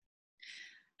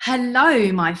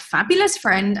Hello, my fabulous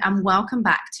friend, and welcome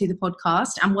back to the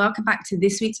podcast, and welcome back to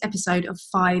this week's episode of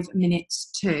 5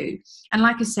 Minutes 2. And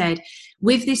like I said,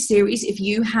 with this series, if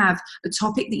you have a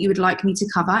topic that you would like me to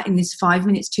cover in this 5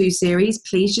 Minutes 2 series,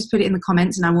 please just put it in the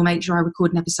comments and I will make sure I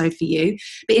record an episode for you.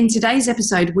 But in today's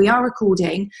episode, we are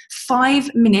recording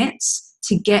 5 minutes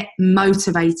to get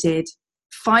motivated.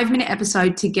 5-minute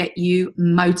episode to get you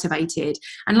motivated.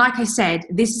 And like I said,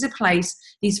 this is a place,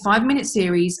 these 5-minute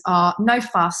series are no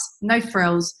fuss, no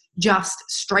frills, just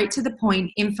straight to the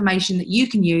point information that you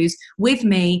can use with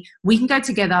me. We can go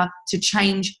together to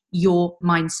change your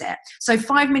mindset. So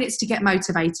 5 minutes to get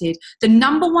motivated. The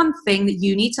number one thing that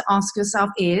you need to ask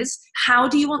yourself is, how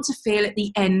do you want to feel at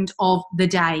the end of the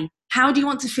day? How do you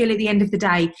want to feel at the end of the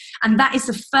day? And that is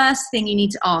the first thing you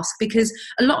need to ask, because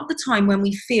a lot of the time when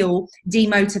we feel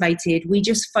demotivated, we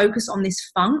just focus on this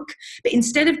funk. But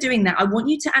instead of doing that, I want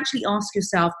you to actually ask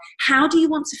yourself, how do you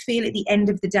want to feel at the end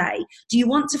of the day? Do you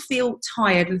want to feel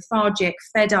tired, lethargic,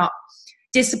 fed up,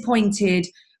 disappointed,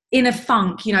 in a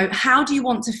funk? How do you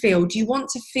want to feel? Do you want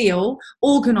to feel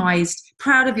organized,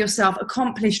 proud of yourself,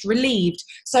 accomplished, relieved?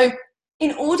 So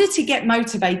in order to get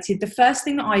motivated, the first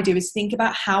thing that I do is think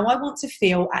about how I want to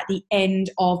feel at the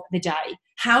end of the day.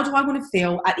 How do I want to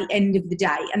feel at the end of the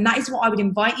day? And that is what I would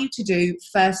invite you to do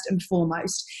first and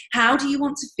foremost. How do you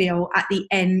want to feel at the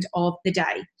end of the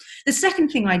day? The second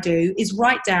thing I do is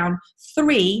write down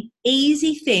 3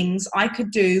 easy things I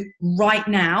could do right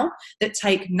now that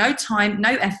take no time,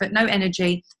 no effort, no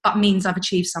energy, but means I've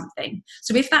achieved something.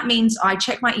 So if that means I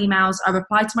check my emails, I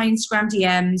reply to my Instagram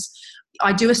DMs,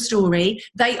 I do a story,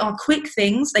 they are quick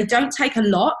things. They don't take a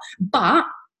lot, but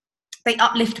they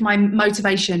uplift my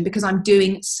motivation because I'm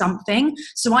doing something.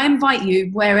 So I invite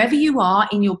you, wherever you are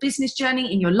in your business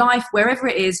journey, in your life, wherever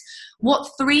it is,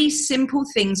 what 3 simple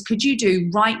things could you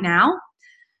do right now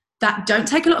that don't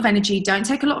take a lot of energy, don't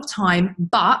take a lot of time,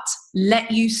 but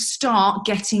let you start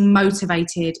getting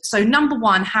motivated? So number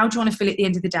 1, how do you want to feel at the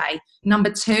end of the day? Number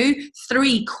 2,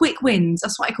 3 quick wins.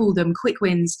 That's what I call them, quick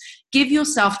wins. Give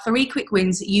yourself 3 quick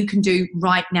wins that you can do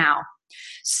right now.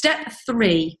 Step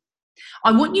 3,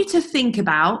 I want you to think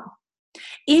about,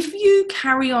 if you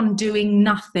carry on doing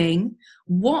nothing,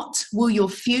 what will your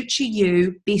future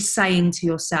you be saying to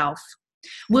yourself?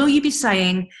 Will you be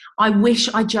saying, I wish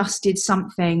I just did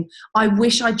something. I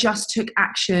wish I just took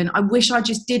action. I wish I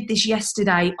just did this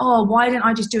yesterday. Oh, why didn't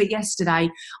I just do it yesterday?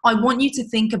 I want you to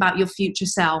think about your future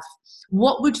self.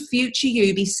 What would future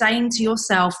you be saying to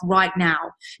yourself right now?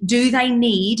 Do they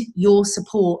need your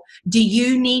support? Do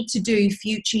you need to do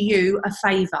future you a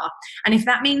favor? And if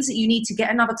that means that you need to get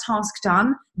another task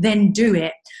done, then do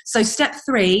it. So step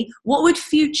 3, what would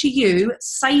future you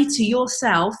say to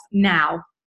yourself now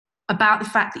about the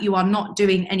fact that you are not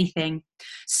doing anything?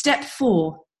 Step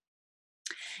 4,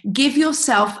 give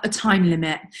yourself a time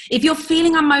limit. If you're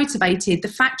feeling unmotivated, the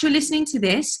fact you're listening to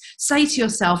this, say to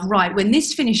yourself, right, when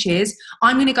this finishes,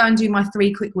 I'm going to go and do my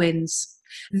 3 quick wins.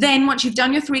 Then once you've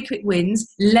done your 3 quick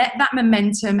wins, let that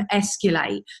momentum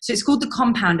escalate. So it's called the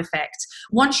compound effect.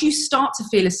 Once you start to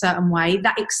feel a certain way,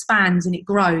 that expands and it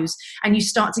grows, and you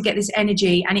start to get this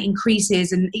energy and it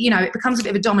increases, and it becomes a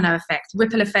bit of a domino effect,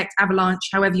 ripple effect, avalanche,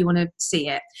 however you want to see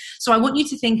it. So I want you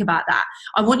to think about that.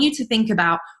 I want you to think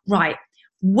about, right,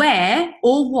 where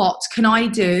or what can I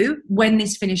do when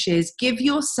this finishes? Give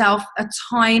yourself a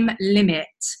time limit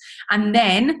and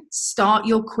then start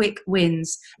your quick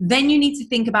wins. Then you need to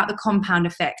think about the compound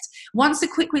effect. Once the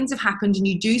quick wins have happened and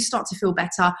you do start to feel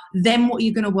better, then what are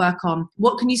you going to work on?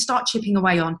 What can you start chipping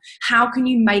away on? How can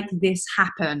you make this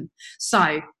happen?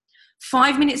 So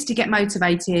 5 minutes to get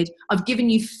motivated. I've given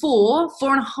you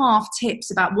 4.5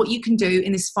 tips about what you can do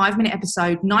in this 5-minute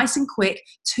episode. Nice and quick,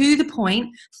 to the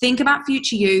point. Think about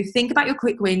future you. Think about your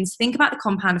quick wins. Think about the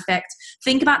compound effect.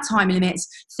 Think about time limits.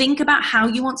 Think about how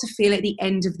you want to feel at the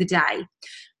end of the day.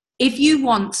 If you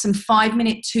want some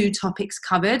 5-minute 2 topics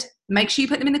covered, make sure you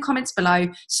put them in the comments below.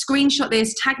 Screenshot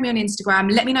this, tag me on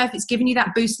Instagram. Let me know if it's giving you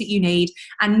that boost that you need.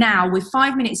 And now with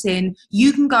 5 minutes in,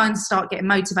 you can go and start getting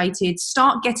motivated,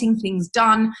 start getting things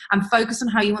done, and focus on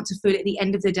how you want to feel at the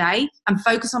end of the day, and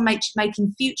focus on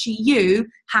making future you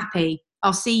happy.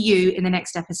 I'll see you in the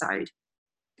next episode.